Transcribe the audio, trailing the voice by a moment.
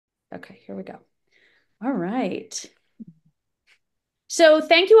Okay, here we go. All right. So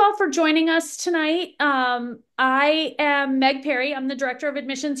thank you all for joining us tonight. I am Meg Perry. I'm the Director of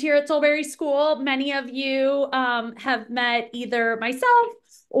Admissions here at Soulberry School. Many of you have met either myself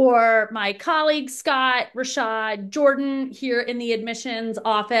or my colleagues, Scott, Rashad, Jordan here in the admissions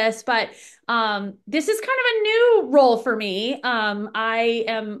office. But this is kind of a new role for me. I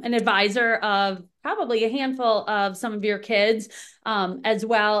am an advisor of probably a handful of some of your kids, as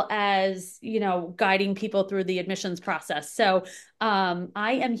well as, guiding people through the admissions process. So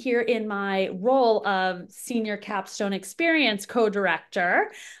I am here in my role of Senior Capstone Experience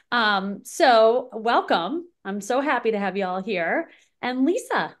Co-Director. So welcome. I'm so happy to have you all here. And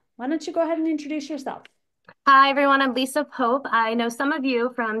Lisa, why don't you go ahead and introduce yourself? Hi, everyone. I'm Lisa Pope. I know some of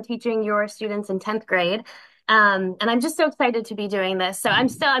you from teaching your students in 10th grade. And I'm just so excited to be doing this. So I'm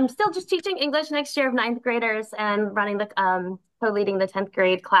still just teaching English next year of ninth graders and running co-leading the 10th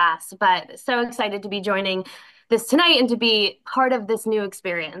grade class, but so excited to be joining this tonight and to be part of this new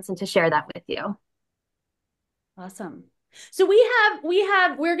experience and to share that with you. Awesome. So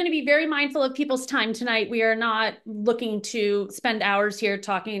we're going to be very mindful of people's time tonight. We are not looking to spend hours here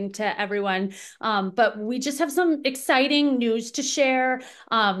talking to everyone, but we just have some exciting news to share,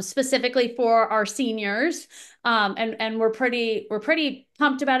 specifically for our seniors. And we're pretty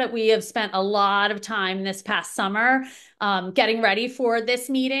pumped about it. We have spent a lot of time this past summer, getting ready for this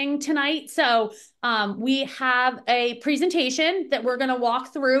meeting tonight. So we have a presentation that we're going to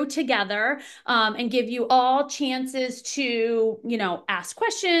walk through together, and give you all chances to, ask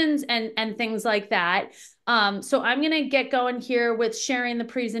questions and things like that. So I'm going to get going here with sharing the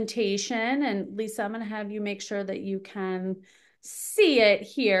presentation. And Lisa, I'm going to have you make sure that you can see it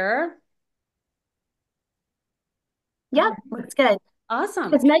here. Yeah, that's good.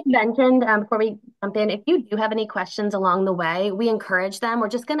 Awesome. As Meg mentioned, before we jump in, if you do have any questions along the way, we encourage them. We're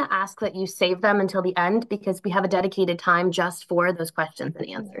just going to ask that you save them until the end because we have a dedicated time just for those questions and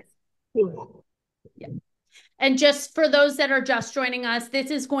answers. Yeah. And just for those that are just joining us,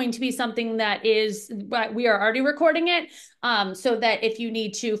 this is going to be something that we are already recording it, so that if you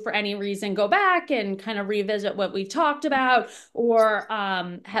need to, for any reason, go back and kind of revisit what we've talked about, or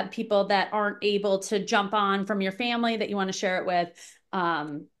have people that aren't able to jump on from your family that you want to share it with,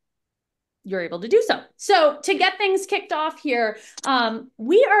 you're able to do so. So to get things kicked off here,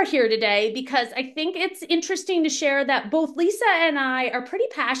 we are here today because I think it's interesting to share that both Lisa and I are pretty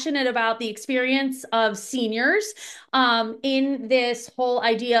passionate about the experience of seniors, in this whole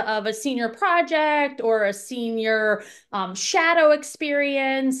idea of a senior project or a senior shadow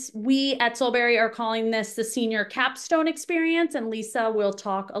experience. We at Soulberry are calling this the senior capstone experience, and Lisa will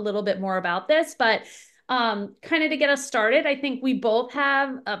talk a little bit more about this, but kind of to get us started, I think we both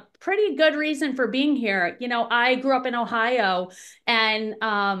have a pretty good reason for being here. I grew up in Ohio, and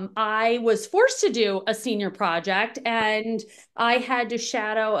I was forced to do a senior project, and I had to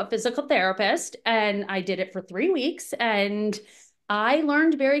shadow a physical therapist, and I did it for 3 weeks. And I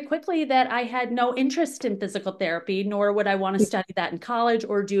learned very quickly that I had no interest in physical therapy, nor would I want to study that in college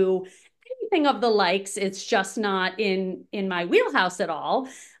or do anything of the likes. It's just not in my wheelhouse at all.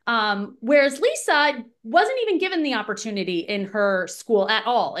 Whereas Lisa wasn't even given the opportunity in her school at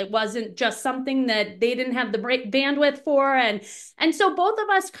all. It wasn't just something that they didn't have the bandwidth for. And so both of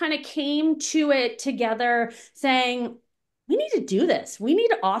us kind of came to it together saying, we need to do this. We need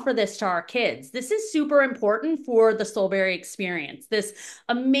to offer this to our kids. This is super important for the Soulberry experience. This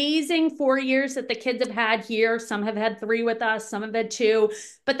amazing 4 years that the kids have had here. Some have had 3 with us, some have had 2.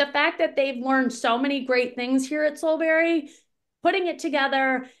 But the fact that they've learned so many great things here at Soulberry, putting it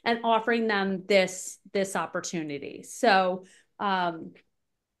together and offering them this opportunity. So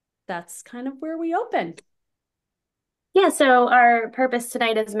that's kind of where we open. Yeah, so our purpose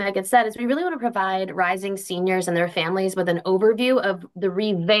tonight, as Megan said, is we really want to provide rising seniors and their families with an overview of the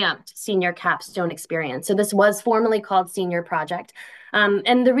revamped Senior Capstone experience. So this was formerly called Senior Project.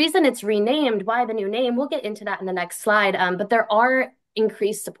 And the reason it's renamed, why the new name, we'll get into that in the next slide. But there are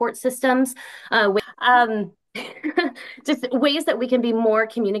increased support systems. Just ways that we can be more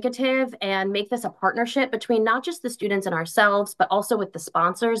communicative and make this a partnership between not just the students and ourselves, but also with the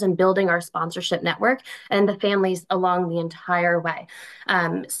sponsors and building our sponsorship network and the families along the entire way.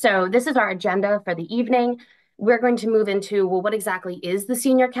 So this is our agenda for the evening. We're going to move into, well, what exactly is the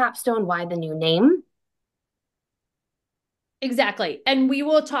senior capstone? Why the new name? Exactly. And we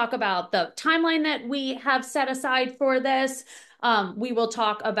will talk about the timeline that we have set aside for this. We will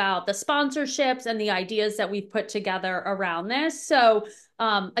talk about the sponsorships and the ideas that we've put together around this. So,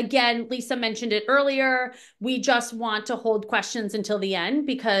 again, Lisa mentioned it earlier. We just want to hold questions until the end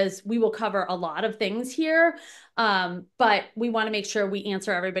because we will cover a lot of things here. But we want to make sure we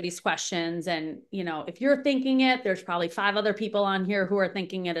answer everybody's questions. And, if you're thinking it, there's probably five other people on here who are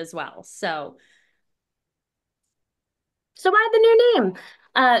thinking it as well. So, So why the new name?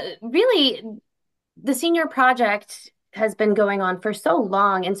 Really, the senior project has been going on for so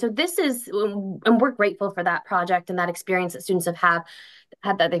long. And so this is, and we're grateful for that project and that experience that students have had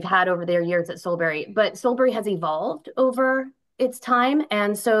that they've had over their years at Solebury. But Solebury has evolved over its time.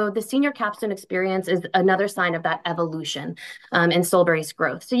 And so the senior capstone experience is another sign of that evolution in Solebury's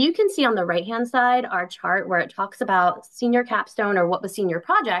growth. So you can see on the right-hand side our chart where it talks about senior capstone or what was senior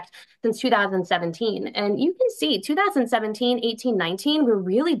project since 2017. And you can see 2017, 18, 19, we're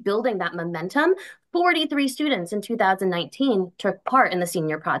really building that momentum. 43 students in 2019 took part in the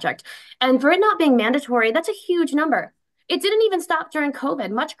senior project. And for it not being mandatory, that's a huge number. It didn't even stop during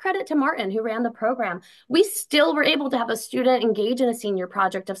COVID. Much credit to Martin, who ran the program. We still were able to have a student engage in a senior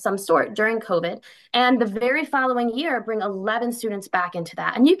project of some sort during COVID. And the very following year, bring 11 students back into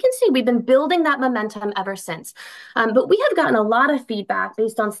that. And you can see we've been building that momentum ever since. But we have gotten a lot of feedback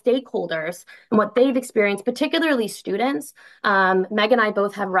based on stakeholders and what they've experienced, particularly students. Meg and I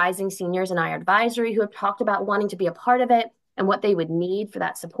both have rising seniors in our advisory who have talked about wanting to be a part of it and what they would need for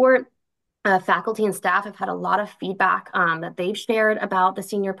that support. Faculty and staff have had a lot of feedback that they've shared about the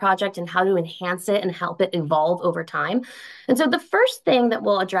senior project and how to enhance it and help it evolve over time. And so the first thing that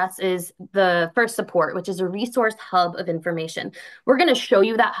we'll address is the first support, which is a resource hub of information. We're going to show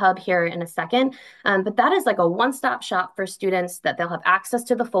you that hub here in a second, but that is like a one-stop shop for students that they'll have access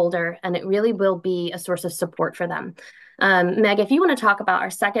to the folder, and it really will be a source of support for them. Meg, if you want to talk about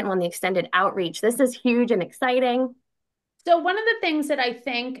our second one, the extended outreach, this is huge and exciting. So one of the things that I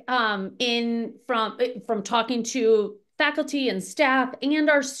think in from talking to faculty and staff and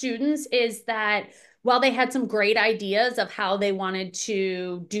our students is that while they had some great ideas of how they wanted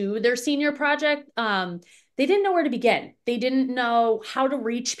to do their senior project, they didn't know where to begin. They didn't know how to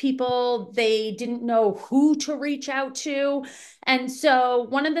reach people. They didn't know who to reach out to. And so,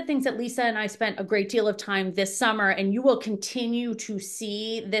 one of the things that Lisa and I spent a great deal of time this summer, and you will continue to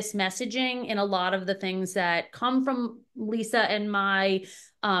see this messaging in a lot of the things that come from Lisa and my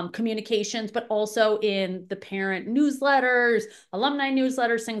communications, but also in the parent newsletters, alumni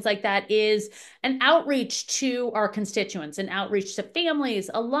newsletters, things like that, is an outreach to our constituents, an outreach to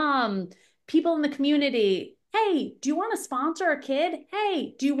families, people in the community. Hey, do you want to sponsor a kid?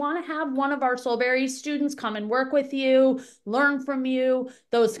 Hey, do you want to have one of our Solebury students come and work with you, learn from you,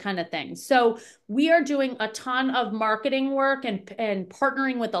 those kind of things. So we are doing a ton of marketing work and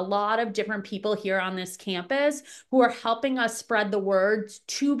partnering with a lot of different people here on this campus who are helping us spread the word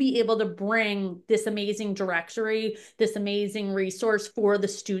to be able to bring this amazing directory, this amazing resource for the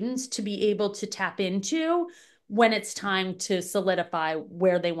students to be able to tap into when it's time to solidify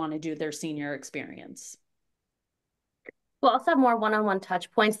where they want to do their senior experience. We'll also have more one-on-one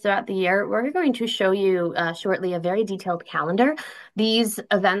touch points throughout the year. We're going to show you shortly a very detailed calendar. These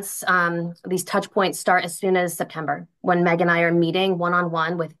events, these touch points start as soon as September, when Meg and I are meeting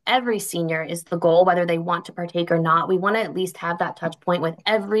one-on-one with every senior is the goal, whether they want to partake or not. We want to at least have that touch point with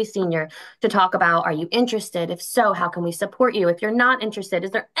every senior to talk about, are you interested? If so, how can we support you? If you're not interested, is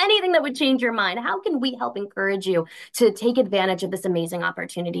there anything that would change your mind? How can we help encourage you to take advantage of this amazing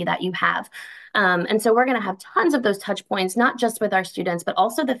opportunity that you have? And so we're going to have tons of those touch points, not just with our students, but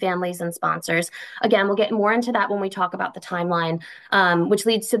also the families and sponsors. Again, we'll get more into that when we talk about the timeline, which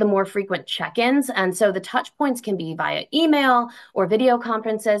leads to the more frequent check-ins. And so the touch points can be via email or video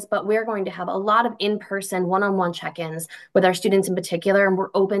conferences, but we're going to have a lot of in-person one-on-one check-ins with our students in particular, and we're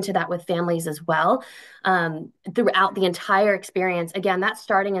open to that with families as well throughout the entire experience. Again, that's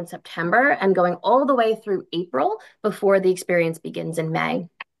starting in September and going all the way through April before the experience begins in May.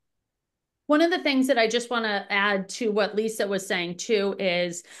 One of the things that I just want to add to what Lisa was saying too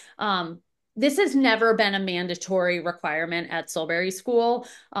is this has never been a mandatory requirement at Solebury School.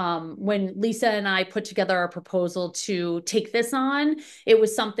 When Lisa and I put together our proposal to take this on, it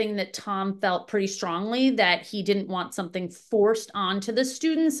was something that Tom felt pretty strongly that he didn't want something forced onto the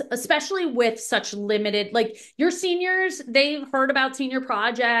students, especially with such limited, like your seniors, they've heard about senior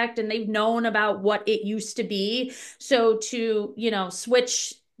project and they've known about what it used to be. So to,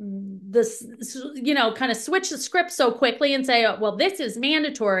 switch this, kind of switch the script so quickly and say, oh, well, this is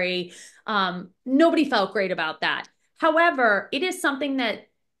mandatory. Nobody felt great about that. However, it is something that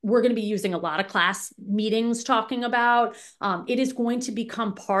we're going to be using a lot of class meetings talking about. It is going to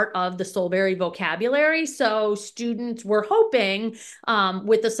become part of the Soulberry vocabulary. So students, we're hoping,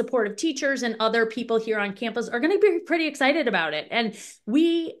 with the support of teachers and other people here on campus, are going to be pretty excited about it. And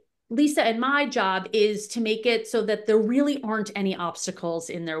we Lisa and my job is to make it so that there really aren't any obstacles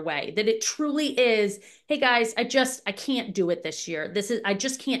in their way, that it truly is, hey guys, I can't do it this year. I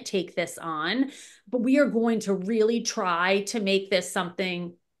just can't take this on. But we are going to really try to make this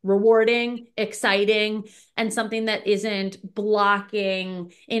something rewarding, exciting, and something that isn't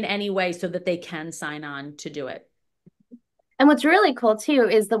blocking in any way so that they can sign on to do it. And what's really cool too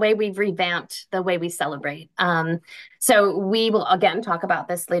is the way we've revamped the way we celebrate. So we will again talk about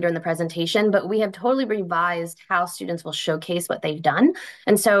this later in the presentation, but we have totally revised how students will showcase what they've done.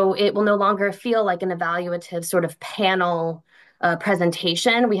 And so it will no longer feel like an evaluative sort of panel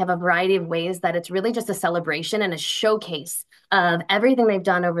presentation. We have a variety of ways that it's really just a celebration and a showcase of everything they've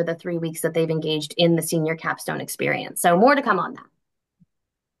done over the 3 weeks that they've engaged in the senior capstone experience. So more to come on that.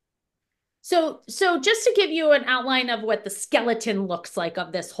 So just to give you an outline of what the skeleton looks like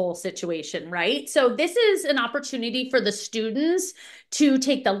of this whole situation, right? So this is an opportunity for the students to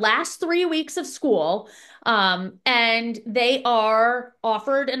take the last 3 weeks of school, and they are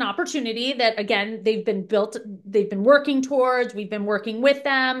offered an opportunity that, again, they've been working towards, we've been working with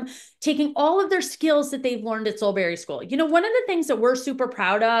them, taking all of their skills that they've learned at Soulberry School. You know, one of the things that we're super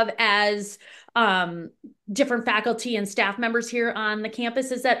proud of as different faculty and staff members here on the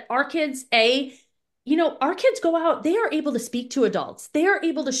campus is that our kids go out, they are able to speak to adults. They are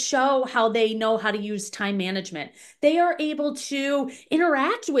able to show how they know how to use time management. They are able to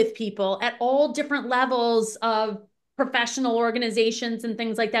interact with people at all different levels of professional organizations and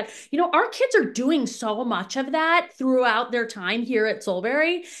things like that. You know, our kids are doing so much of that throughout their time here at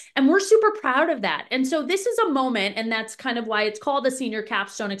Soulberry, and we're super proud of that. And so this is a moment, and that's kind of why it's called the Senior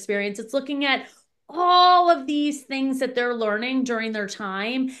Capstone Experience. It's looking at all of these things that they're learning during their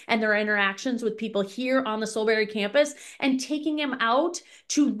time and their interactions with people here on the Soulberry campus and taking them out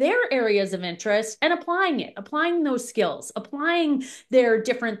to their areas of interest and applying those skills, applying their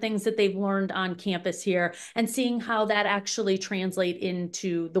different things that they've learned on campus here and seeing how that actually translate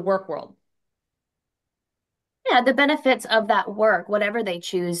into the work world. Yeah, the benefits of that work, whatever they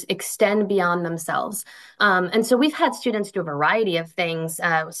choose, extend beyond themselves. And so we've had students do a variety of things.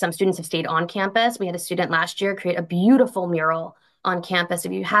 Some students have stayed on campus. We had a student last year create a beautiful mural on campus.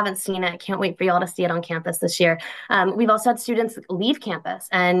 If you haven't seen it, I can't wait for you all to see it on campus this year. We've also had students leave campus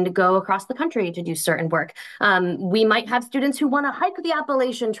and go across the country to do certain work. We might have students who want to hike the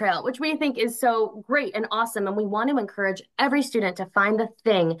Appalachian Trail, which we think is so great and awesome. And we want to encourage every student to find the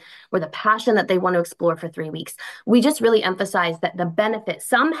thing or the passion that they want to explore for 3 weeks. We just really emphasize that the benefit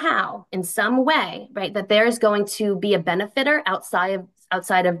somehow, in some way, right, that there is going to be a benefitter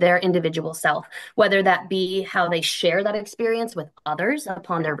outside of their individual self, whether that be how they share that experience with others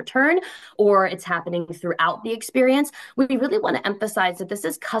upon their return, or it's happening throughout the experience. We really want to emphasize that this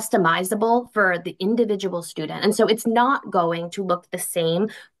is customizable for the individual student. And so it's not going to look the same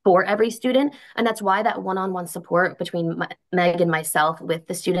for every student. And that's why that one-on-one support between Meg and myself with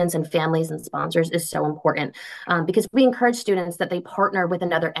the students and families and sponsors is so important, because we encourage students that they partner with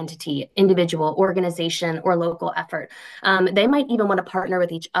another entity, individual, organization, or local effort. They might even want to partner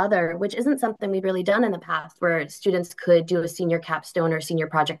with each other, which isn't something we've really done in the past, where students could do a senior capstone or senior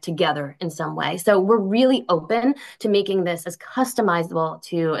project together in some way. So we're really open to making this as customizable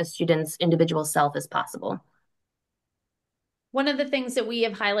to a student's individual self as possible. One of the things that we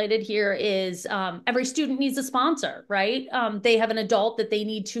have highlighted here is every student needs a sponsor, right? They have an adult that they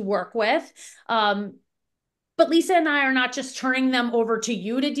need to work with. But Lisa and I are not just turning them over to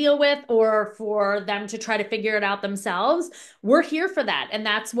you to deal with or for them to try to figure it out themselves. We're here for that. And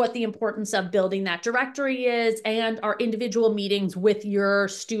that's what the importance of building that directory is and our individual meetings with your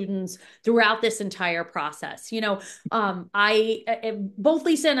students throughout this entire process. You know, both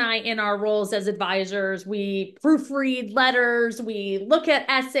Lisa and I, in our roles as advisors, we proofread letters, we look at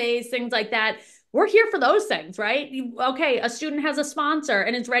essays, things like that. We're here for those things, right? Okay, a student has a sponsor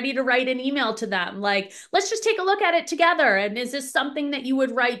and is ready to write an email to them. Like, let's just take a look at it together. And is this something that you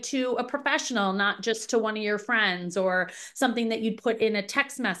would write to a professional, not just to one of your friends, or something that you'd put in a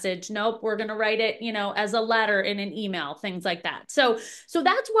text message? Nope, we're going to write it, as a letter in an email, things like that. So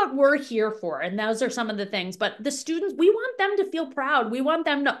that's what we're here for. And those are some of the things. But the students, we want them to feel proud. We want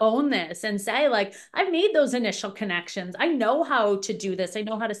them to own this and say, like, I've made those initial connections. I know how to do this. I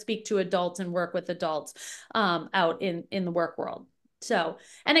know how to speak to adults and work with adults out in the work world. So,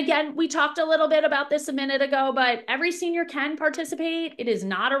 and again, we talked a little bit about this a minute ago, but every senior can participate. It is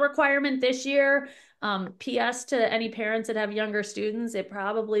not a requirement this year. PS to any parents that have younger students, it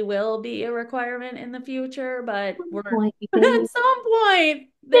probably will be a requirement in the future, but we're Like, at some point,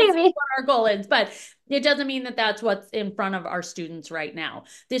 this is maybe. what our goal is. But it doesn't mean that that's what's in front of our students right now.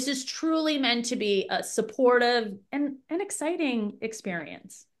 This is truly meant to be a supportive and an exciting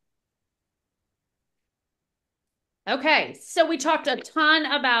experience. Okay, so we talked a ton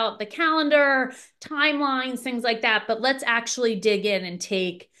about the calendar, timelines, things like that, but let's actually dig in and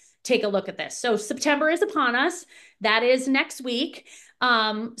take a look at this. So September is upon us. That is next week.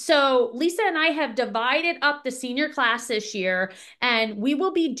 So Lisa and I have divided up the senior class this year, and we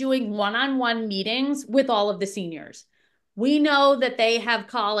will be doing one-on-one meetings with all of the seniors. We know that they have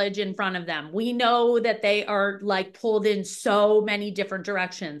college in front of them. We know that they are like pulled in so many different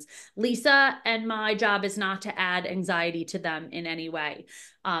directions. Lisa and my job is not to add anxiety to them in any way.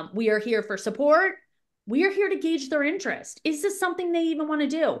 We are here for support. We are here to gauge their interest. Is this something they even want to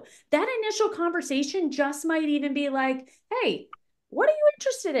do? That initial conversation just might even be like, hey, what are you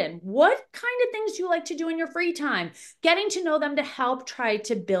interested in? What kind of things do you like to do in your free time? Getting to know them to help try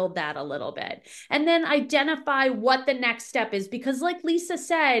to build that a little bit. And then identify what the next step is. Because, like Lisa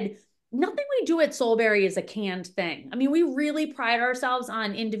said, nothing we do at Soulberry is a canned thing. I mean, we really pride ourselves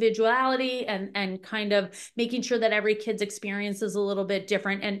on individuality and kind of making sure that every kid's experience is a little bit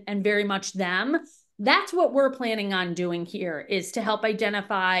different and very much them. That's what we're planning on doing here is to help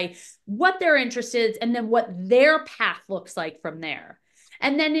identify what their interest is and then what their path looks like from there.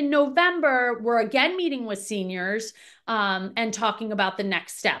 And then in November, we're again meeting with seniors and talking about the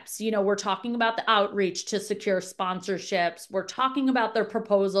next steps. We're talking about the outreach to secure sponsorships. We're talking about their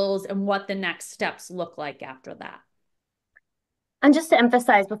proposals and what the next steps look like after that. And just to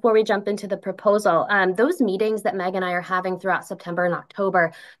emphasize before we jump into the proposal, those meetings that Meg and I are having throughout September and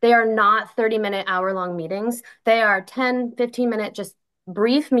October, they are not 30-minute, hour-long meetings. They are 10, 15-minute, just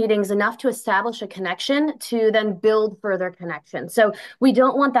brief meetings, enough to establish a connection to then build further connection. So we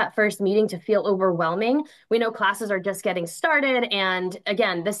don't want that first meeting to feel overwhelming. We know classes are just getting started. And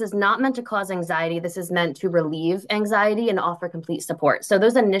again, this is not meant to cause anxiety. This is meant to relieve anxiety and offer complete support. So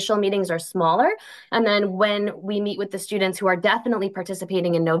those initial meetings are smaller. And then when we meet with the students who are definitely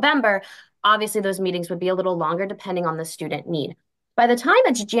participating in November, obviously those meetings would be a little longer depending on the student need. By the time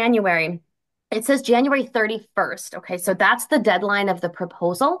it's January, it says January 31st. Okay, so that's the deadline of the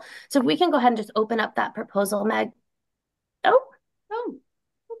proposal. So if we can go ahead and just open up that proposal, Meg. Oh, Oh,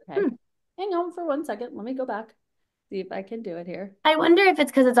 okay. hmm. Hang on for 1 second. Let me go back, see if I can do it here. I wonder if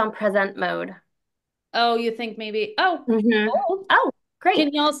it's because it's on present mode. Oh, you think maybe, oh, oh, Oh, great.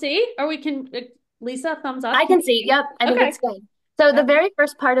 can y'all see? Or we can, Lisa, thumbs up. I Can can see. you Yep, I see? think Okay. it's good. So the Okay. very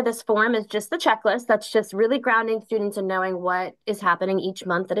first part of this form is just the checklist. That's just really grounding students in knowing what is happening each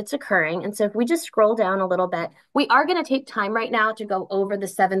month that it's occurring. And so if we just scroll down a little bit, we are going to take time right now to go over the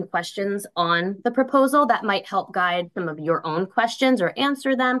 7 questions on the proposal that might help guide some of your own questions or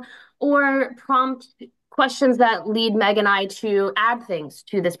answer them or prompt questions that lead Meg and I to add things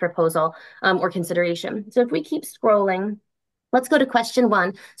to this proposal or consideration. So if we keep scrolling, let's go to question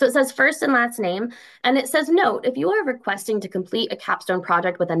 1. So it says first and last name, and it says, note, if you are requesting to complete a capstone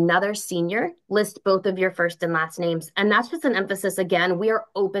project with another senior, list both of your first and last names. And that's just an emphasis. Again, we are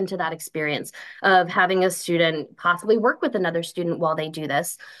open to that experience of having a student possibly work with another student while they do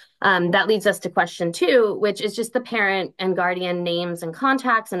this. That leads us to question 2, which is just the parent and guardian names and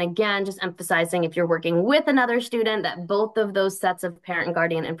contacts. And again, just emphasizing if you're working with another student, that both of those sets of parent and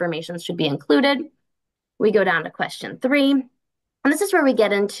guardian information should be included. We go down to question 3. And this is where we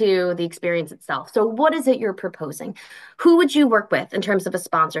get into the experience itself. So, what is it you're proposing? Who would you work with in terms of a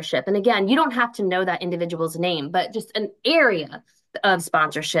sponsorship? And again, you don't have to know that individual's name, but just an area of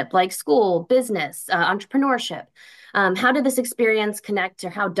sponsorship like school, business, entrepreneurship. How did this experience connect, or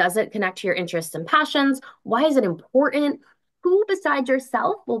how does it connect to your interests and passions? Why is it important? Who besides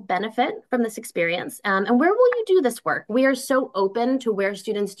yourself will benefit from this experience? And where will you do this work? We are so open to where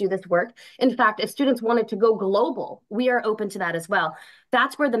students do this work. In fact, if students wanted to go global, we are open to that as well.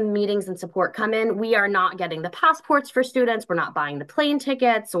 That's where the meetings and support come in. We are not getting the passports for students. We're not buying the plane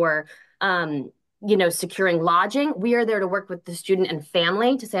tickets or, securing lodging. We are there to work with the student and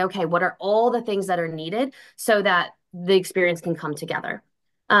family to say, okay, what are all the things that are needed so that the experience can come together?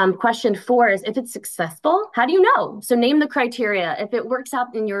 Question 4 is if it's successful, how do you know? So name the criteria. If it works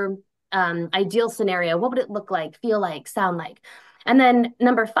out in your ideal scenario, what would it look like, feel like, sound like? And then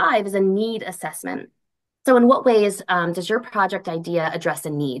number 5 is a need assessment. So, in what ways does your project idea address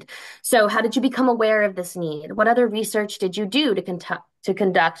a need? So, how did you become aware of this need? What other research did you do to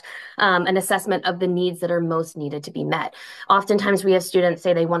conduct an assessment of the needs that are most needed to be met? Oftentimes, we have students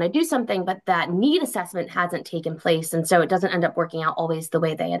say they want to do something, but that need assessment hasn't taken place, and so it doesn't end up working out always the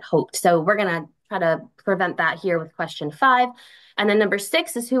way they had hoped. So, we're going to try to prevent that here with question 5. And then number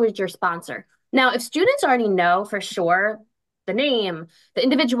 6 is, who is your sponsor? Now, if students already know for sure the name, the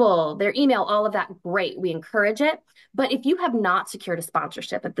individual, their email, all of that, great. We encourage it. But if you have not secured a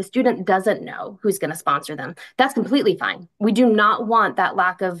sponsorship, if the student doesn't know who's going to sponsor them, that's completely fine. We do not want that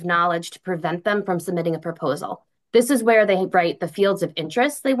lack of knowledge to prevent them from submitting a proposal. This is where they write the fields of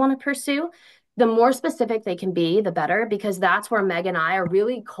interest they want to pursue. The more specific they can be, the better, because that's where Meg and I are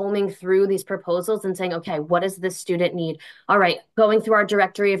really combing through these proposals and saying, okay, what does this student need? All right, going through our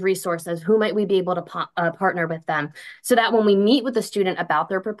directory of resources, who might we be able to partner with them? So that when we meet with the student about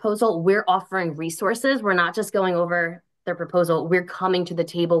their proposal, we're offering resources. We're not just going over their proposal, we're coming to the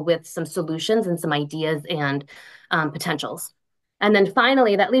table with some solutions and some ideas and potentials. And then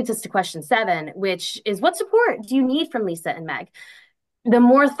finally, that leads us to question 7, which is, what support do you need from Lisa and Meg? The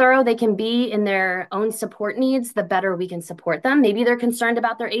more thorough they can be in their own support needs, the better we can support them. Maybe they're concerned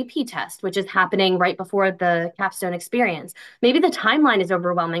about their AP test, which is happening right before the Capstone experience. Maybe the timeline is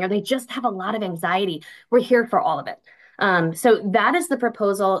overwhelming, or they just have a lot of anxiety. We're here for all of it. So that is the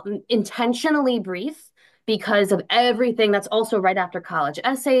proposal, intentionally brief because of everything that's also right after college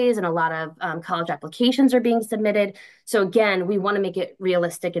essays, and a lot of college applications are being submitted. So again, we want to make it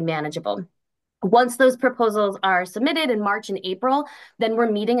realistic and manageable. Once those proposals are submitted in March and April, then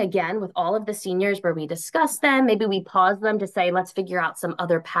we're meeting again with all of the seniors where we discuss them. Maybe we pause them to say, let's figure out some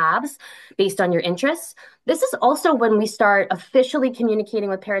other paths based on your interests. This is also when we start officially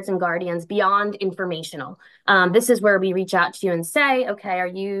communicating with parents and guardians beyond informational. This is where we reach out to you and say, okay, are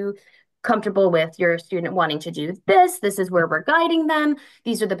you comfortable with your student wanting to do this? This is where we're guiding them.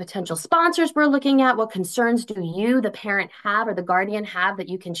 These are the potential sponsors we're looking at. What concerns do you, the parent, have or the guardian have that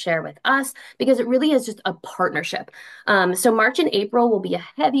you can share with us? Because it really is just a partnership. So March and April will be a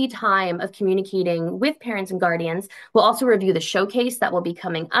heavy time of communicating with parents and guardians. We'll also review the showcase that will be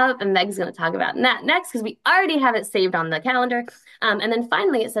coming up, and Meg's going to talk about that next because we already have it saved on the calendar. And then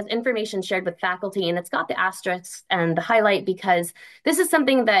finally, it says information shared with faculty, and it's got the asterisk and the highlight because this is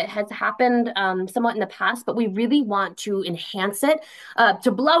something that has happened somewhat in the past, but we really want to enhance it, to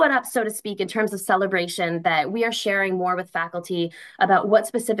blow it up, so to speak, in terms of celebration, that we are sharing more with faculty about what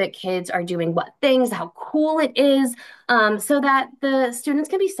specific kids are doing what things, how cool it is, so that the students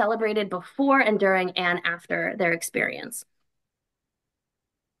can be celebrated before and during and after their experience.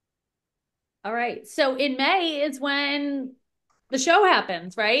 All right. So in May is when the show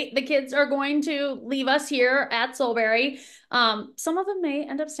happens, right? The kids are going to leave us here at Soulberry. Some of them may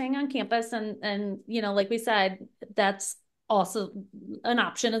end up staying on campus, and like we said, that's also an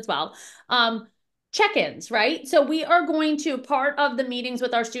option as well. Check-ins, right? So we are going to, part of the meetings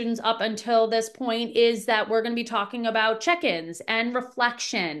with our students up until this point is that we're going to be talking about check-ins and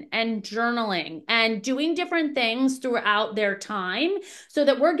reflection and journaling and doing different things throughout their time so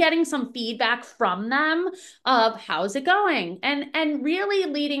that we're getting some feedback from them of how's it going, and really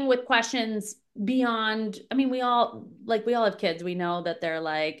leading with questions beyond. I mean, we all have kids. We know that they're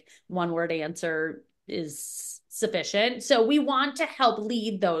like one word answer is sufficient, so we want to help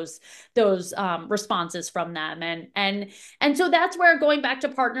lead those responses from them, and so that's where, going back to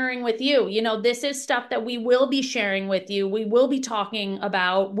partnering with you, this is stuff that we will be sharing with you, we will be talking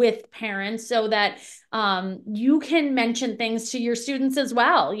about with parents, so that you can mention things to your students as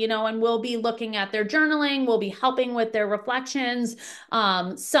well, and we'll be looking at their journaling, we'll be helping with their reflections.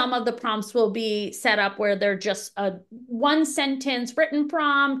 Some of the prompts will be set up where they're just a one sentence written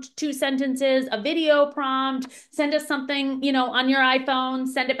prompt, 2 sentences, a video prompt. Send us something, on your iPhone,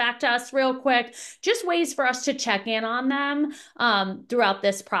 send it back to us real quick. Just ways for us to check in on them throughout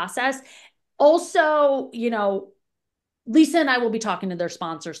this process. Also, Lisa and I will be talking to their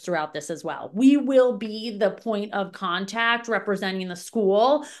sponsors throughout this as well. We will be the point of contact representing the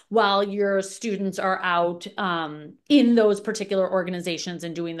school while your students are out in those particular organizations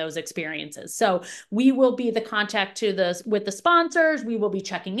and doing those experiences. So we will be the contact with the sponsors. We will be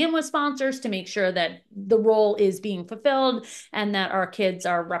checking in with sponsors to make sure that the role is being fulfilled and that our kids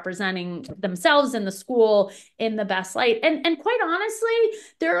are representing themselves and the school in the best light. And quite honestly,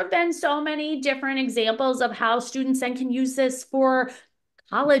 there have been so many different examples of how students then can use this for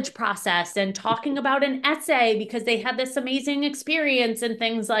college process and talking about an essay because they had this amazing experience and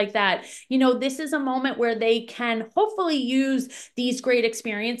things like that. This is a moment where they can hopefully use these great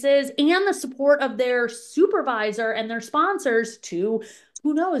experiences and the support of their supervisor and their sponsors to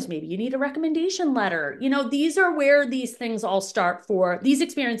who knows, maybe you need a recommendation letter. These are where these things all start for these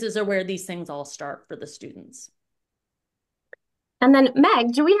experiences are where these things all start for the students. And then,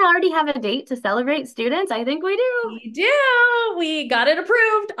 Meg, do we already have a date to celebrate students? I think we do. We do. We got it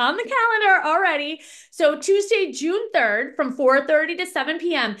approved on the calendar already. So Tuesday, June 3rd from 4:30 to 7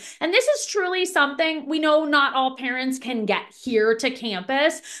 p.m. And this is truly something we know not all parents can get here to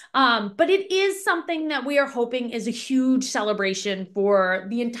campus, but it is something that we are hoping is a huge celebration for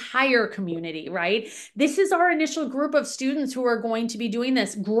the entire community, right? This is our initial group of students who are going to be doing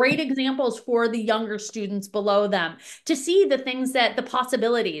this. Great examples for the younger students below them to see the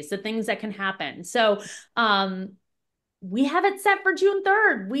possibilities, the things that can happen. So, um, we have it set for June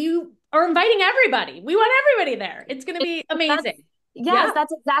 3rd. We are inviting everybody. We want everybody there. It's going to be That's amazing. yes, Yeah.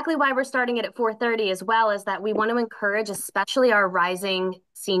 that's exactly why we're starting it at 4:30 as well, is that we want to encourage especially our rising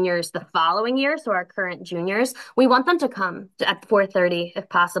seniors the following year, so our current juniors. We want them to come at 4:30 if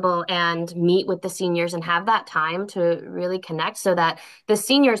possible and meet with the seniors and have that time to really connect so that the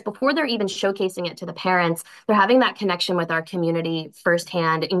seniors, before they're even showcasing it to the parents, they're having that connection with our community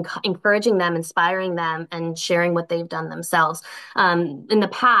firsthand, encouraging them, inspiring them, and sharing what they've done themselves. In the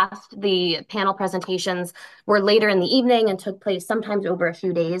past, the panel presentations were later in the evening and took place sometimes over a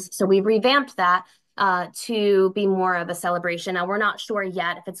few days. So we revamped that to be more of a celebration. Now, we're not sure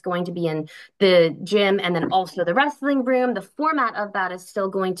yet if it's going to be in the gym and then also the wrestling room. The format of that is still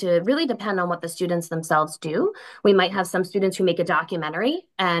going to really depend on what the students themselves do. We might have some students who make a documentary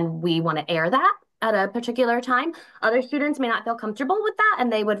and we want to air that at a particular time. Other students may not feel comfortable with that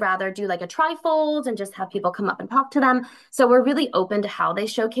and they would rather do like a trifold and just have people come up and talk to them. So we're really open to how they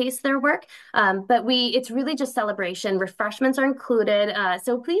showcase their work. But it's really just celebration. Refreshments are included.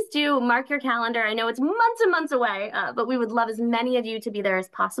 So please do mark your calendar. I know it's months and months away, but we would love as many of you to be there as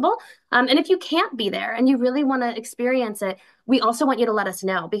possible. And if you can't be there and you really want to experience it, we also want you to let us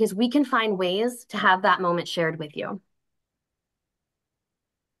know because we can find ways to have that moment shared with you.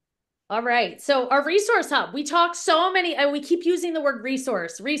 All right. So our resource hub, we talk so many, we keep using the word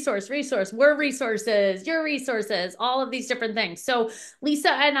resource. We're resources, your resources, all of these different things. So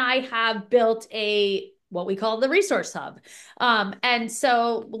Lisa and I have built what we call the resource hub. And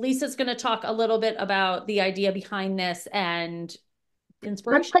so Lisa's going to talk a little bit about the idea behind this and Let's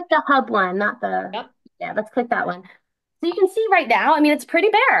inspiration. click the hub one, not the, Yep. yeah, let's click that one. So you can see right now, I mean, it's pretty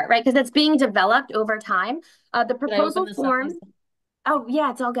bare, right? Because it's being developed over time. The Did I open proposal this up, form, Lisa? oh,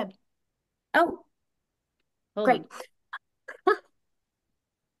 yeah, it's all good. Oh, Hold great.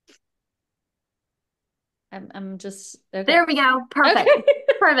 on. I'm just okay. There we go. Perfect. Okay.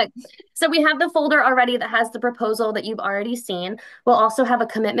 Perfect. So we have the folder already that has the proposal that you've already seen. We'll also have a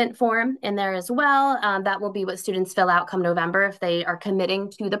commitment form in there as well. That will be what students fill out come November if they are committing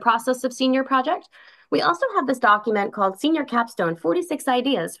to the process of senior project. We also have this document called Senior Capstone, 46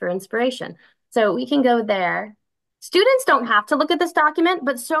 Ideas for Inspiration. So we can go there. Students don't have to look at this document,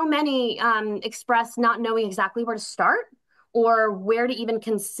 but so many express not knowing exactly where to start or where to even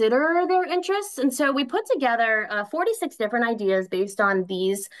consider their interests. And so we put together 46 different ideas based on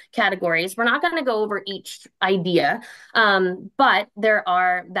these categories. We're not going to go over each idea, but there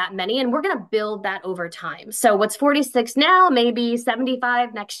are that many, and we're going to build that over time. So what's 46 now, maybe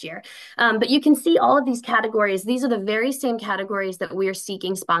 75 next year. But you can see all of these categories. These are the very same categories that we are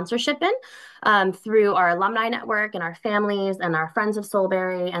seeking sponsorship in through our alumni network and our families and our friends of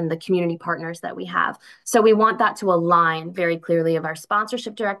Soulberry and the community partners that we have. So we want that to align very clearly of our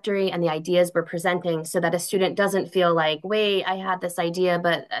sponsorship directory and the ideas we're presenting so that a student doesn't feel like, wait, I had this idea,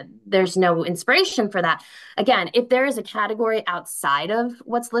 but there's no inspiration for that. Again, if there is a category outside of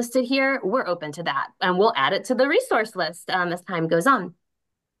what's listed here, we're open to that and we'll add it to the resource list as time goes on.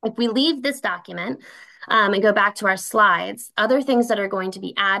 If we leave this document and go back to our slides, other things that are going to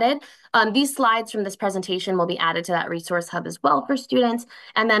be added, these slides from this presentation will be added to that resource hub as well for students.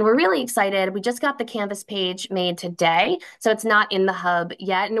 And then we're really excited. We just got the Canvas page made today. So it's not in the hub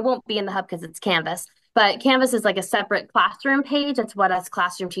yet, and it won't be in the hub because it's Canvas. But Canvas is like a separate classroom page. It's what us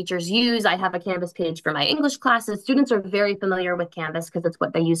classroom teachers use. I have a Canvas page for my English classes. Students are very familiar with Canvas because it's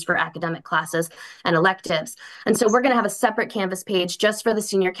what they use for academic classes and electives. And so we're going to have a separate Canvas page just for the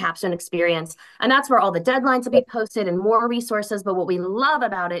senior capstone experience. And that's where all the deadlines will be posted and more resources. But what we love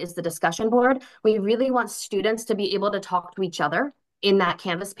about it is the discussion board. We really want students to be able to talk to each other in that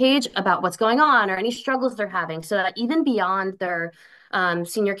Canvas page about what's going on or any struggles they're having so that even beyond their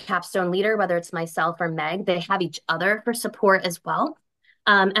senior capstone leader, whether it's myself or Meg, they have each other for support as well.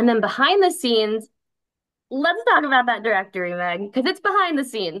 And then behind the scenes, let's talk about that directory, Meg, because it's behind the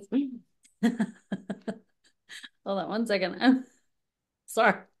scenes. Hold on one second. I'm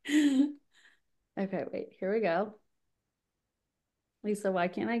sorry. Okay, wait, here we go. Lisa, why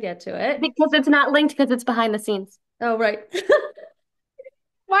can't I get to it? Because it's not linked because it's behind the scenes. Oh, right.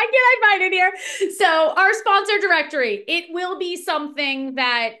 Why can't I find it here? So, our sponsor directory, it will be something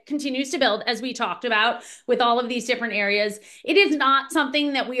that continues to build as we talked about with all of these different areas. It is not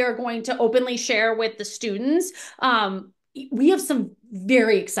something that we are going to openly share with the students. We have some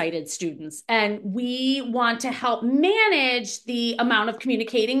very excited students, and we want to help manage the amount of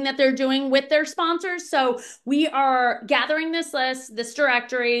communicating that they're doing with their sponsors. So, we are gathering this list, this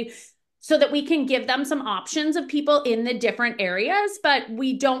directory, so that we can give them some options of people in the different areas, but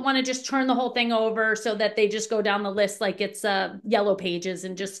we don't want to just turn the whole thing over so that they just go down the list like it's yellow pages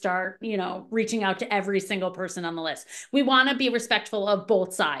and just start, reaching out to every single person on the list. We want to be respectful of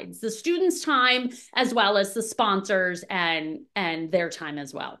both sides, the students' time as well as the sponsors and their time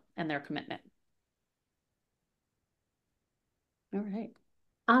as well and their commitment. All right.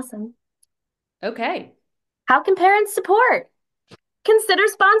 Awesome. Okay. How can parents support? Consider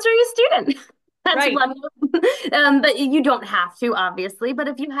sponsoring a student. That's Right. one. But you don't have to, obviously. But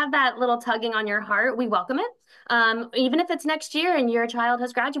if you have that little tugging on your heart, we welcome it. Even if it's next year and your child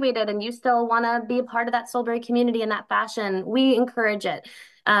has graduated and you still want to be a part of that Soulberry community in that fashion, we encourage it.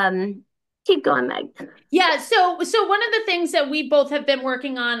 Keep going, Meg. Yeah, so one of the things that we both have been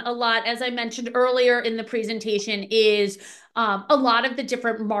working on a lot, as I mentioned earlier in the presentation, is a lot of the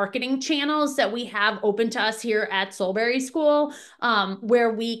different marketing channels that we have open to us here at Soulberry School,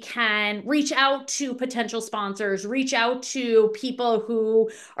 where we can reach out to potential sponsors, reach out to people who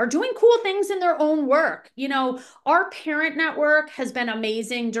are doing cool things in their own work. Our parent network has been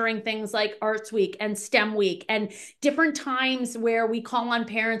amazing during things like Arts Week and STEM Week and different times where we call on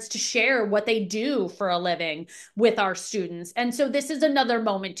parents to share what they do for a living with our students. And so this is another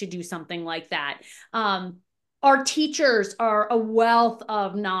moment to do something like that. Our teachers are a wealth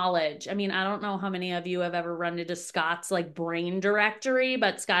of knowledge. I mean, I don't know how many of you have ever run into Scott's like brain directory,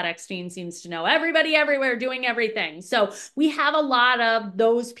 but Scott Eckstein seems to know everybody everywhere doing everything. So we have a lot of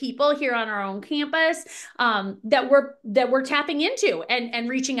those people here on our own campus, that we're tapping into and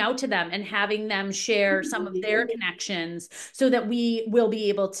reaching out to them and having them share some of their connections so that we will be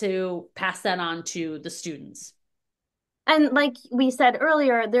able to pass that on to the students. And like we said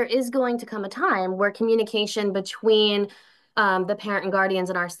earlier, there is going to come a time where communication between the parent and guardians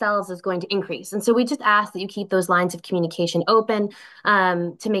and ourselves is going to increase. And so we just ask that you keep those lines of communication open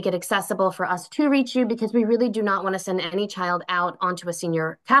to make it accessible for us to reach you because we really do not want to send any child out onto a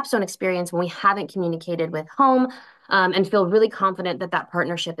senior capstone experience when we haven't communicated with home. And feel really confident that that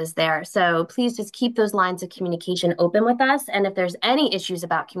partnership is there. So please just keep those lines of communication open with us. And if there's any issues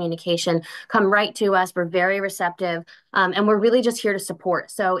about communication, come right to us. We're very receptive. And we're really just here to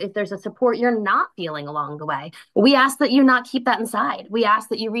support. So if there's a support you're not feeling along the way, we ask that you not keep that inside. We ask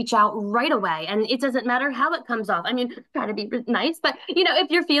that you reach out right away. And it doesn't matter how it comes off. I mean, try to be nice, but if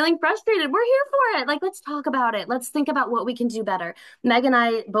you're feeling frustrated, we're here for it. Like, let's talk about it. Let's think about what we can do better. Meg and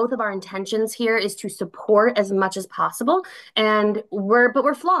I, both of our intentions here is to support as much as possible. And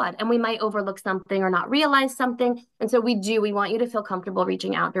we're flawed and we might overlook something or not realize something. And so we want you to feel comfortable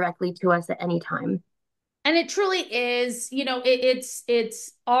reaching out directly to us at any time. And it truly is,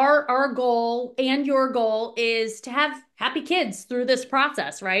 it's our goal and your goal is to have happy kids through this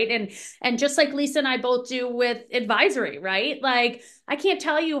process, right? And just like Lisa and I both do with advisory, right? Like I can't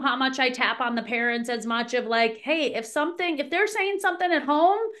tell you how much I tap on the parents as much of like, hey, if they're saying something at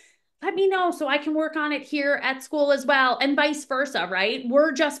home, let me know so I can work on it here at school as well, and vice versa, right?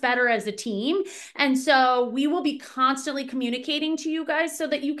 We're just better as a team. And so we will be constantly communicating to you guys so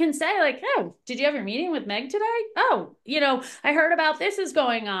that you can say, like, oh, did you have your meeting with Meg today? Oh, I heard about this is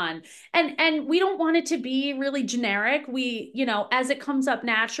going on. And we don't want it to be really generic. As it comes up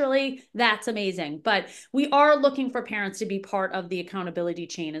naturally, that's amazing. But we are looking for parents to be part of the accountability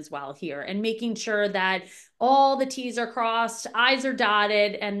chain as well here and making sure that all the T's are crossed, I's are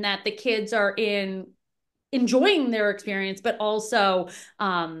dotted, and that the kids are enjoying their experience, but also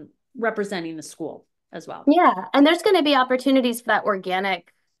representing the school as well. Yeah, and there's going to be opportunities for that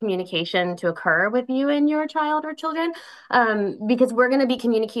organic communication to occur with you and your child or children, because we're going to be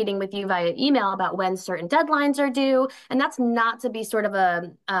communicating with you via email about when certain deadlines are due, and that's not to be sort of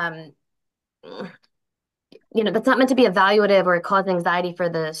that's not meant to be evaluative or cause anxiety for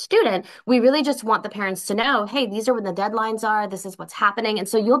the student. We really just want the parents to know, hey, these are when the deadlines are, this is what's happening. And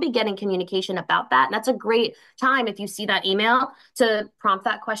so you'll be getting communication about that. And that's a great time if you see that email to prompt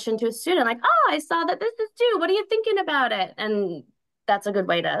that question to a student, like, oh, I saw that this is due. What are you thinking about it? And that's a good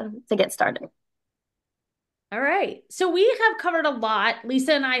way to get started. All right. So we have covered a lot.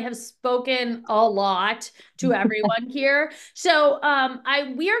 Lisa and I have spoken a lot to everyone here. So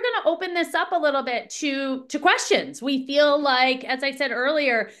we are going to open this up a little bit to questions. We feel like, as I said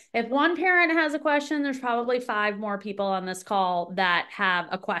earlier, if one parent has a question, there's probably five more people on this call that have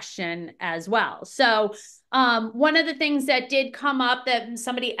a question as well. So one of the things that did come up that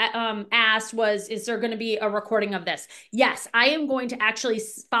somebody asked was, is there going to be a recording of this? Yes, I am going to actually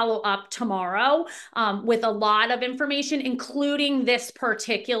follow up tomorrow with a lot of information, including this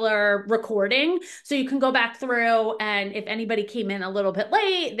particular recording. So you can go back through, and if anybody came in a little bit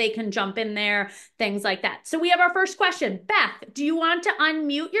late, they can jump in there, things like that. So we have our first question. Beth, do you want to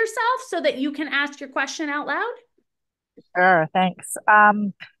unmute yourself so that you can ask your question out loud? Sure, thanks.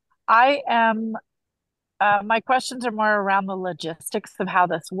 I am, my questions are more around the logistics of how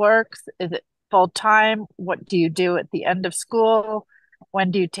this works. Is it full time? What do you do at the end of school?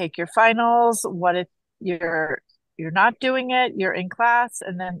 When do you take your finals? What if you're not doing it, you're in class,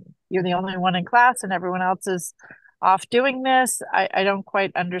 and then you're the only one in class and everyone else is off doing this? I don't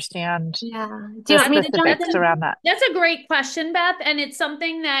quite understand Yeah. Do you the want me to jump That's specifics in? around that. that's a great question, Beth, and it's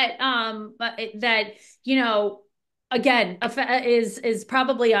something that you know again is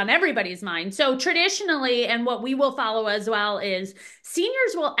probably on everybody's mind. So traditionally, and what we will follow as well is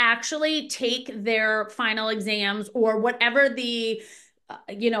seniors will actually take their final exams or whatever the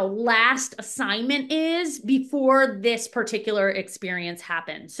last assignment is before this particular experience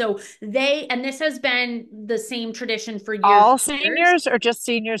happens. So and this has been the same tradition for years All and years. seniors or just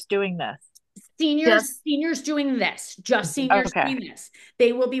seniors doing this? Just Seniors doing this, just seniors Okay. doing this.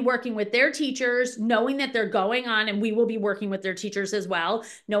 They will be working with their teachers, knowing that they're going on, and we will be working with their teachers as well,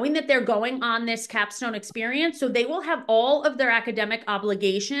 knowing that they're going on this capstone experience. So they will have all of their academic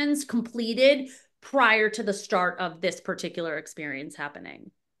obligations completed prior to the start of this particular experience happening.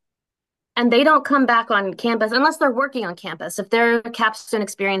 And they don't come back on campus unless they're working on campus. If their capstone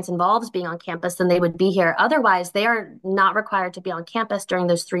experience involves being on campus, then they would be here. Otherwise, they are not required to be on campus during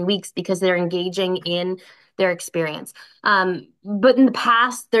those 3 weeks because they're engaging in their experience. But in the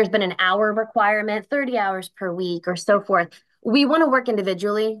past, there's been an hour requirement, 30 hours per week, or so forth. We want to work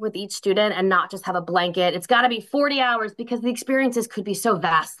individually with each student and not just have a blanket. It's got to be 40 hours because the experiences could be so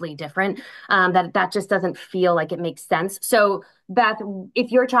vastly different that just doesn't feel like it makes sense. So Beth,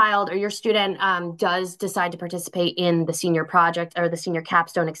 if your child or your student does decide to participate in the senior project or the senior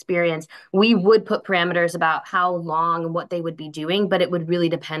capstone experience, we would put parameters about how long and what they would be doing, but it would really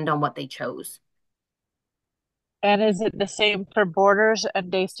depend on what they chose. And is it the same for boarders and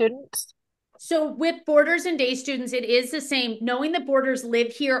day students? So with boarders and day students, it is the same. Knowing that boarders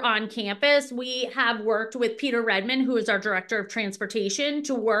live here on campus, we have worked with Peter Redmond, who is our director of transportation,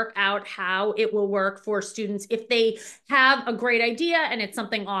 to work out how it will work for students if they have a great idea and it's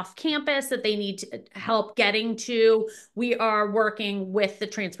something off campus that they need help getting to. We are working with the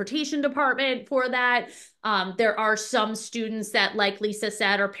transportation department for that. There are some students that, like Lisa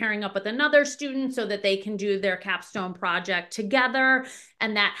said, are pairing up with another student so that they can do their capstone project together.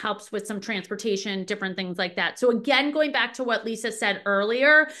 And that helps with some transportation, different things like that. So, again, going back to what Lisa said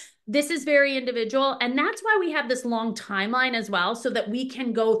earlier, this is very individual. And that's why we have this long timeline as well, so that we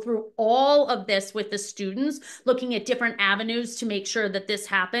can go through all of this with the students, looking at different avenues to make sure that this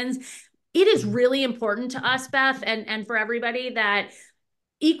happens. It is really important to us, Beth, and for everybody that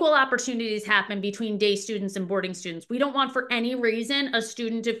equal opportunities happen between day students and boarding students. We don't want for any reason a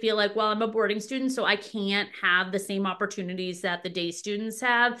student to feel like, well, I'm a boarding student, so I can't have the same opportunities that the day students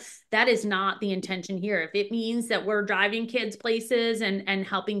have. That is not the intention here. If it means that we're driving kids places and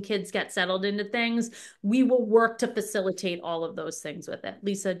helping kids get settled into things, we will work to facilitate all of those things with it.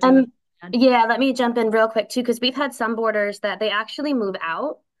 Lisa, do you have And to add? yeah, let me jump in real quick too, because we've had some boarders that they actually move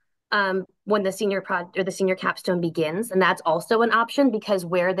out when the senior prod or the senior capstone begins, and that's also an option because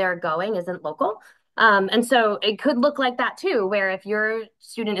where they're going isn't local. And so it could look like that too, where if your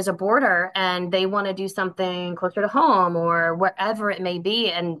student is a boarder and they want to do something closer to home or wherever it may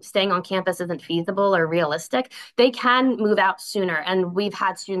be, and staying on campus isn't feasible or realistic, they can move out sooner. And we've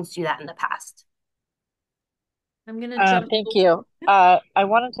had students do that in the past. I'm going to jump Thank over. you. I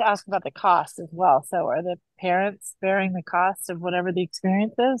wanted to ask about the cost as well. So are the parents bearing the cost of whatever the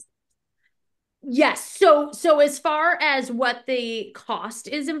experience is? Yes. So as far as what the cost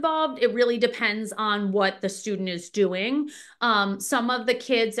is involved, it really depends on what the student is doing. Some of the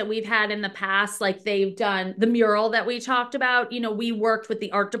kids that we've had in the past, like they've done the mural that we talked about, we worked with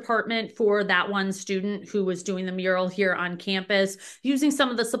the art department for that one student who was doing the mural here on campus, using some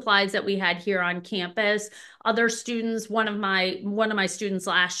of the supplies that we had here on campus. Other students, one of my students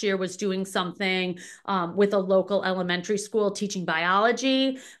last year was doing something with a local elementary school teaching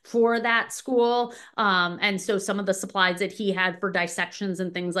biology for that school. school. And so some of the supplies that he had for dissections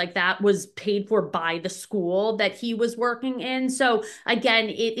and things like that was paid for by the school that he was working in. So again,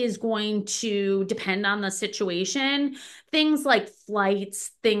 it is going to depend on the situation. Things like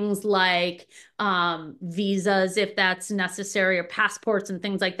flights, things like visas, if that's necessary, or passports and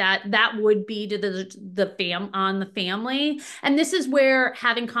things like that, that would be to the family. And this is where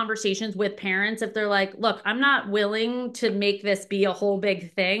having conversations with parents, if they're like, look, I'm not willing to make this be a whole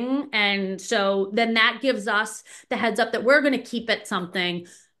big thing. And so then that gives us the heads up that we're going to keep it something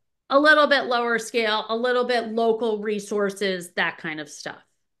a little bit lower scale, a little bit local resources, that kind of stuff.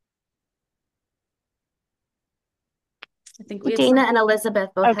 I think we have Dana some. and Elizabeth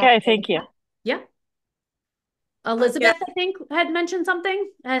both have. Okay, thank you. Yeah. Yeah. Elizabeth, I think, had mentioned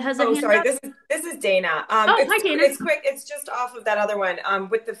something, has a Oh, hand sorry. up. This is Dana. Oh, hi, Dana. It's quick. It's just off of that other one.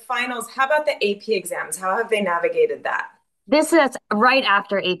 With the finals, how about the AP exams? How have they navigated that? This is right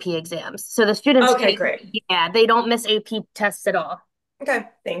after AP exams. So the students Okay, take, great. yeah, they don't miss AP tests at all. Okay,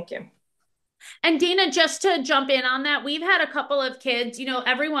 thank you. And Dana, just to jump in on that, we've had a couple of kids,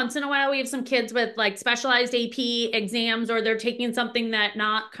 every once in a while we have some kids with like specialized AP exams, or they're taking something that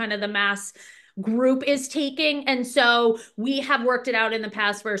not kind of the mass group is taking. And so we have worked it out in the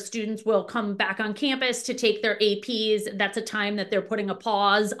past where students will come back on campus to take their APs. That's a time that they're putting a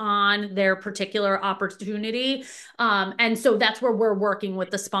pause on their particular opportunity. And so that's where we're working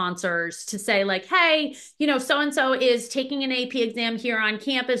with the sponsors to say, like, hey, so and so is taking an AP exam here on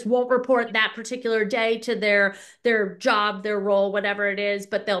campus, won't report that particular day to their job, their role, whatever it is,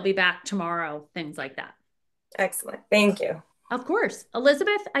 but they'll be back tomorrow, things like that. Excellent. Thank you. Of course.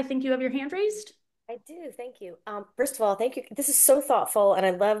 Elizabeth, I think you have your hand raised. I do. Thank you. First of all, thank you. This is so thoughtful, and I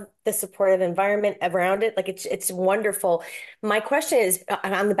love the supportive environment around it. Like it's wonderful. My question is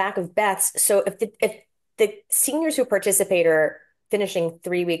on the back of Beth's. So if the seniors who participate are finishing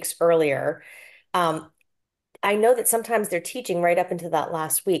 3 weeks earlier, um, I know that sometimes they're teaching right up into that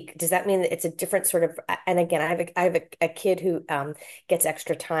last week. Does that mean that it's a different sort of? And again, I have a kid who gets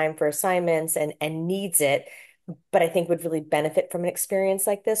extra time for assignments and needs it, but I think would really benefit from an experience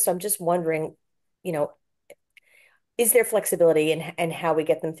like this. So I'm just wondering, you know, is there flexibility in how we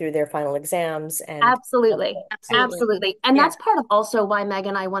get them through their final exams and Absolutely. Absolutely. Absolutely. And yeah, that's part of also why Meg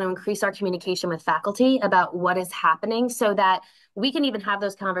and I want to increase our communication with faculty about what is happening so that we can even have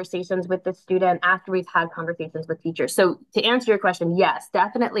those conversations with the student after we've had conversations with teachers. So to answer your question, yes,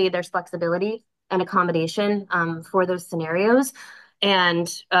 definitely there's flexibility and accommodation for those scenarios.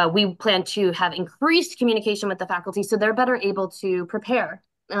 And we plan to have increased communication with the faculty so they're better able to prepare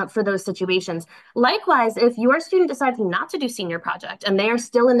for those situations. Likewise, if your student decides not to do senior project and they are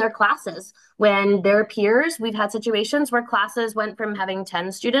still in their classes, when their peers, we've had situations where classes went from having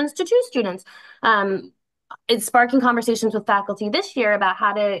 10 students to 2 students. It's sparking conversations with faculty this year about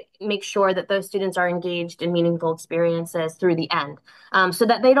how to make sure that those students are engaged in meaningful experiences through the end, so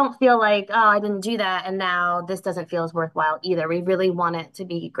that they don't feel like, oh, I didn't do that, and now this doesn't feel as worthwhile either. We really want it to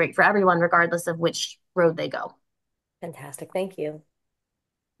be great for everyone, regardless of which road they go. fantastic. Thank you.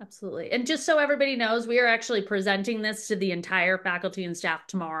 Absolutely. And just so everybody knows, we are actually presenting this to the entire faculty and staff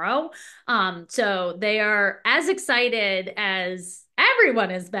tomorrow. So they are as excited as everyone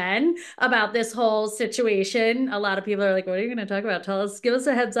has been about this whole situation. A lot of people are like, what are you going to talk about? Tell us, give us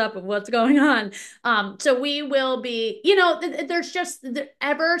a heads up of what's going on. So we will be, there's just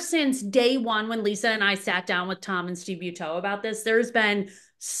ever since day one when Lisa and I sat down with Tom and Steve Buteau about this, there's been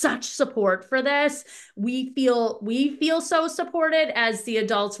such support for this. We feel so supported as the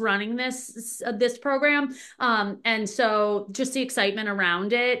adults running this program. And so just the excitement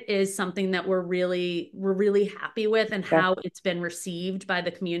around it is something that we're really happy with, and Yeah. how it's been received by the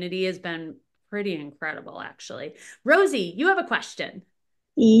community has been pretty incredible, actually. Rosie, you have a question.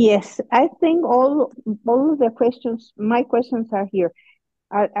 Yes, I think all of the questions, my questions are here.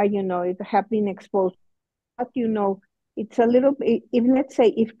 It have been exposed. But it's a little bit. If let's say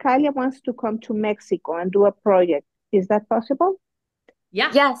if Kalia wants to come to Mexico and do a project, is that possible? Yeah,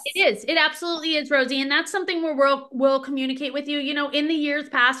 it Yes. is. It absolutely is, Rosie. And that's something where we'll communicate with you. In the years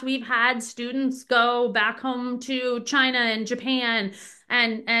past, we've had students go back home to China and Japan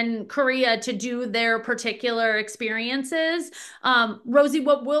and Korea to do their particular experiences. Rosie,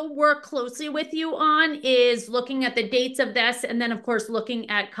 what we'll work closely with you on is looking at the dates of this, and then of course looking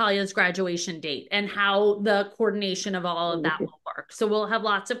at Kalia's graduation date and how the coordination of all of that will work. So we'll have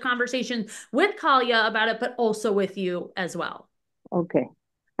lots of conversations with Kalia about it, but also with you as well. Okay.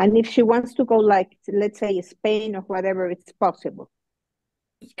 And if she wants to go, like, let's say Spain or whatever, it's possible.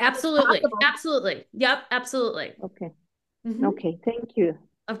 Absolutely. Possible. Absolutely. Yep. Absolutely. Okay. Mhm. Okay. Thank you.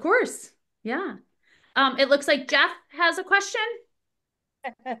 Of course. Yeah. It looks like Jeff has a question.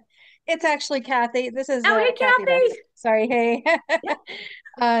 It's actually Kathy. This is Oh, hey, Kathy Beck. Kathy. Sorry, hey.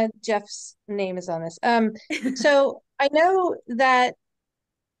 Yeah. Jeff's name is on this. So I know that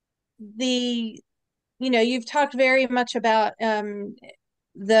the you've talked very much about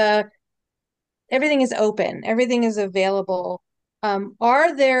the everything is open, everything is available.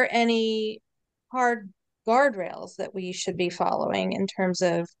 Are there any hard guardrails that we should be following in terms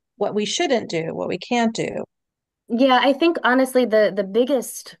of what we shouldn't do, what we can't do? Yeah, I think honestly the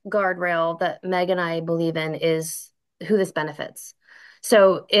biggest guardrail that Meg and I believe in is who this benefits.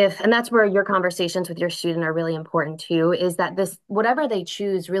 So if, and that's where your conversations with your student are really important too, is that this whatever they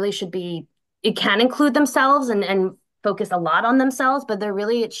choose really should be, it can include themselves and focus a lot on themselves, but they're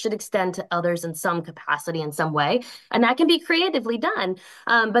really it should extend to others in some capacity in some way. And that can be creatively done.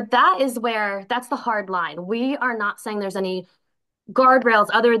 But that is where that's the hard line. We are not saying there's any guardrails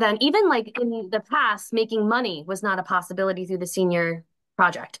other than even like in the past, making money was not a possibility through the senior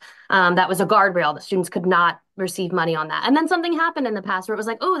project. That was a guardrail that students could not receive money on that. And then something happened in the past where it was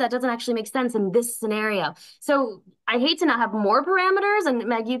like, oh, that doesn't actually make sense in this scenario. So I hate to not have more parameters, and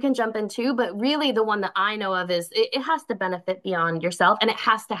Meg, you can jump in too, but really the one that I know of is it has to benefit beyond yourself and it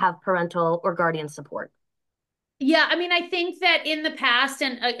has to have parental or guardian support. Yeah, I mean, I think that in the past,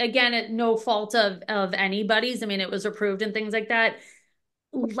 and again, at no fault of anybody's, I mean, it was approved and things like that.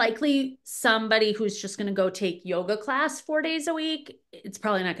 Likely somebody who's just going to go take yoga class 4 days a week, it's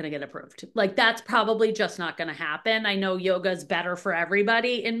probably not going to get approved. Like that's probably just not going to happen. I know yoga is better for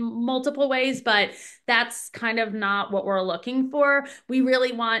everybody in multiple ways, but that's kind of not what we're looking for. We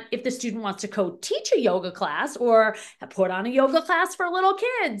really want, if the student wants to co-teach a yoga class or put on a yoga class for little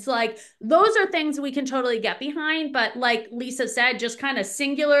kids, like those are things we can totally get behind. But like Lisa said, just kind of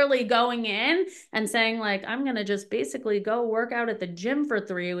singularly going in and saying like, I'm going to just basically go work out at the gym for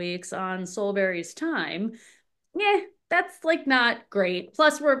 3 weeks on Soulberry's time. Yeah, that's like not great.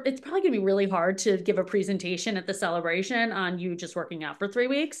 Plus, it's probably gonna be really hard to give a presentation at the celebration on you just working out for 3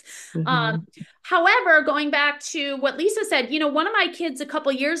 weeks. Um, Mhm. However, going back to what Lisa said, one of my kids a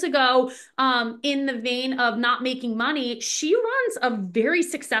couple years ago, in the vein of not making money, she runs a very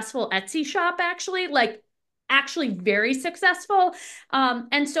successful Etsy shop, actually very successful.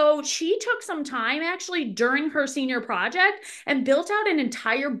 And so she took some time actually during her senior project and built out an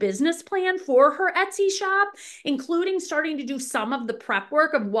entire business plan for her Etsy shop, including starting to do some of the prep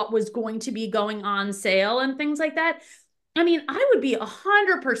work of what was going to be going on sale and things like that. I mean, I would be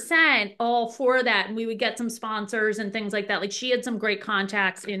 100% all for that. And we would get some sponsors and things like that. Like she had some great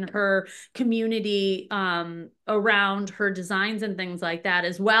contacts in her community around her designs and things like that,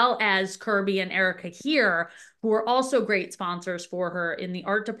 as well as Kirby and Erica here, who are also great sponsors for her in the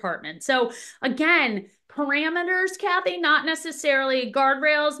art department. So again, parameters, Kathy, not necessarily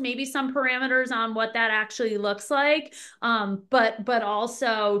guardrails, maybe some parameters on what that actually looks like. But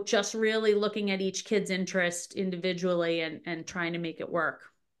also just really looking at each kid's interest individually and trying to make it work.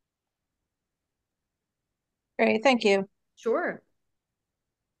 Great, thank you. Sure.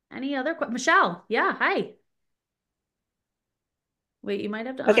 Any other Michelle? Yeah, hi. Wait, you might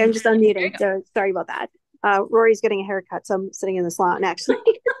have to Okay, I'm unmute. just There you unmuting. go. So sorry about that. Rory's getting a haircut, so I'm sitting in the salon actually,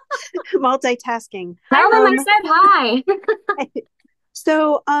 multitasking. Hi, Tell them I Rory. said hi.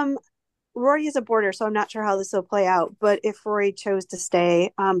 So Rory is a boarder, so I'm not sure how this will play out. But if Rory chose to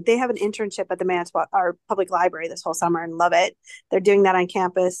stay, they have an internship at the Manitowoc, our public library, this whole summer and love it. They're doing that on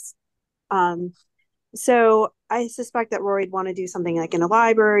campus. Um, so I suspect that Rory'd want to do something like in a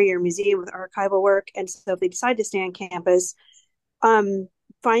library or museum with archival work. And so if they decide to stay on campus, um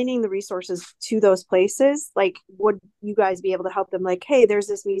finding the resources to those places, like would you guys be able to help them, like, hey, there's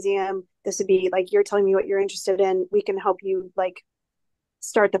this museum, this would be like, you're telling me what you're interested in, we can help you like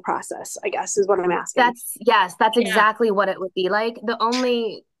start the process, I guess is what I'm asking. That's yes, that's Yeah. exactly what it would be like. The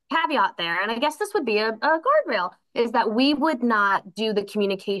only caveat there, and I guess this would be a guardrail, is that we would not do the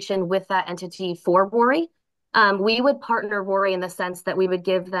communication with that entity for Rory. We would partner Rory in the sense that we would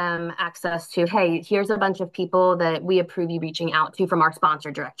give them access to, hey, here's a bunch of people that we approve you reaching out to from our sponsor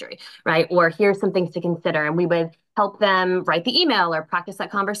directory, right? Or here's some things to consider. And we would help them write the email or practice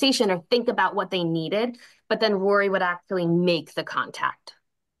that conversation or think about what they needed. But then Rory would actually make the contact.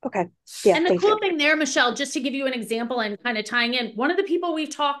 Okay, yeah, And the thank you. cool thing there, Michelle, just to give you an example and kind of tying in, one of the people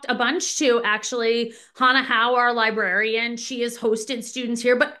we've talked a bunch to, actually, Hannah Howe, our librarian, she has hosted students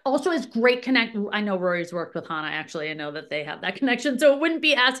here, but also has great connect. I know Rory's worked with Hannah, actually. I know that they have that connection. So it wouldn't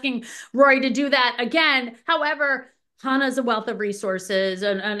be asking Rory to do that again. However, Hannah's a wealth of resources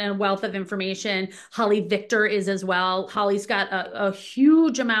and a wealth of information. Holly Victor is as well. Holly's got a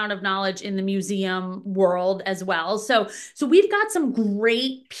huge amount of knowledge in the museum world as well. So we've got some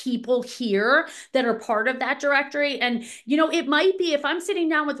great people here that are part of that directory. And, it might be if I'm sitting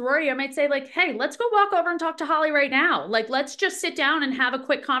down with Rory, I might say, like, hey, let's go walk over and talk to Holly right now. Like, let's just sit down and have a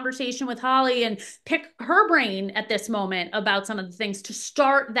quick conversation with Holly and pick her brain at this moment about some of the things to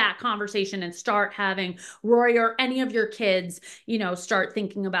start that conversation and start having Rory or any of your kids, start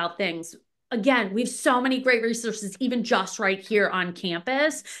thinking about things. Again, we have so many great resources, even just right here on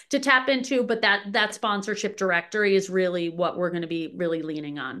campus to tap into, but that sponsorship directory is really what we're going to be really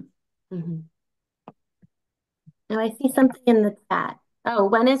leaning on. Mhm. Now I see something in the chat. Oh,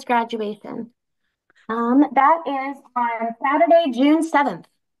 when is graduation? That is on Saturday, June 7th.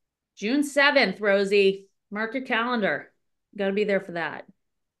 June 7th, Rosie. Mark your calendar. Got to be there for that.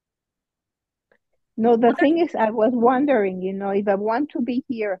 No, the thing is, I was wondering, if I want to be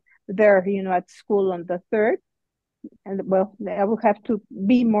there, at school on the 3rd, and well, I will have to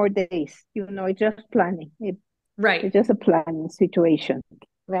be more days, it's just planning. Right. It's just a planning situation.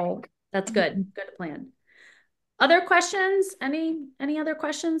 Right. That's good. Good plan. Other questions? Any other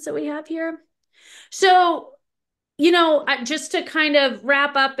questions that we have here? So, just to kind of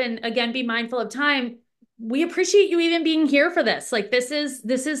wrap up and again be mindful of time, we appreciate you even being here for this. Like this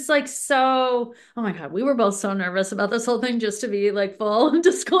is like so, oh my God, we were both so nervous about this whole thing just to be like full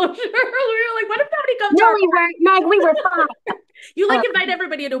disclosure. We were like, what if nobody comes to No, our we weren't, Meg, we were fine. You invite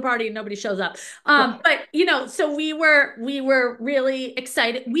everybody to a party and nobody shows up. But so we were really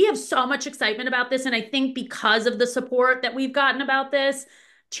excited. We have so much excitement about this, and I think because of the support that we've gotten about this,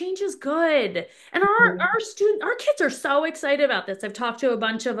 change is good. And our kids are so excited about this. I've talked to a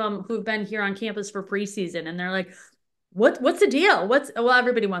bunch of them who've been here on campus for preseason, and they're like, what's the deal? Well,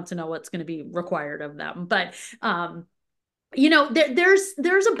 everybody wants to know what's going to be required of them. But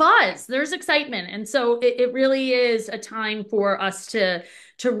there's a buzz, there's excitement, and so it really is a time for us to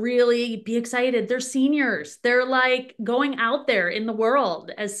really be excited. They're seniors, they're like going out there in the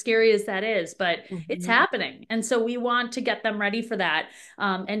world, as scary as that is, but it's happening, and so we want to get them ready for that,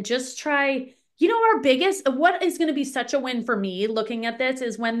 and just try. Our biggest, what is going to be such a win for me looking at this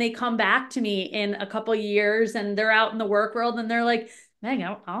is when they come back to me in a couple years and they're out in the work world and they're like, Meg,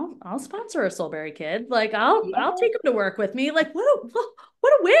 I'll sponsor a Soulberry kid. Like I'll take him to work with me. Like what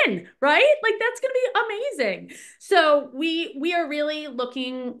a win, right? Like that's gonna be amazing. So we are really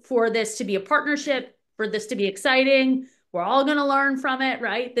looking for this to be a partnership, for this to be exciting. We're all gonna learn from it,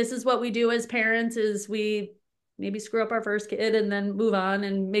 right? This is what we do as parents is we maybe screw up our first kid and then move on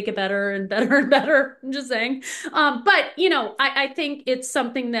and make it better and better and better. I'm just saying. But I think it's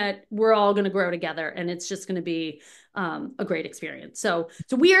something that we're all gonna grow together and it's just gonna be a great experience. So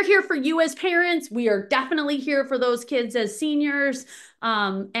we are here for you as parents. We are definitely here for those kids as seniors.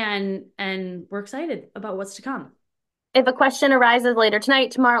 And we're excited about what's to come. If a question arises later tonight,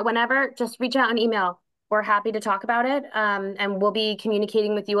 tomorrow, whenever, just reach out and email. We're happy to talk about it. And we'll be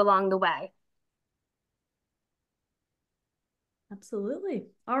communicating with you along the way. Absolutely.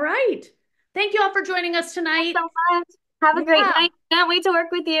 All right. Thank you all for joining us tonight. Thanks so much. Have a great night. Can't wait to work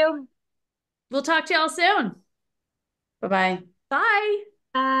with you. We'll talk to y'all soon. Bye-bye. Bye.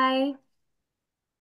 Bye.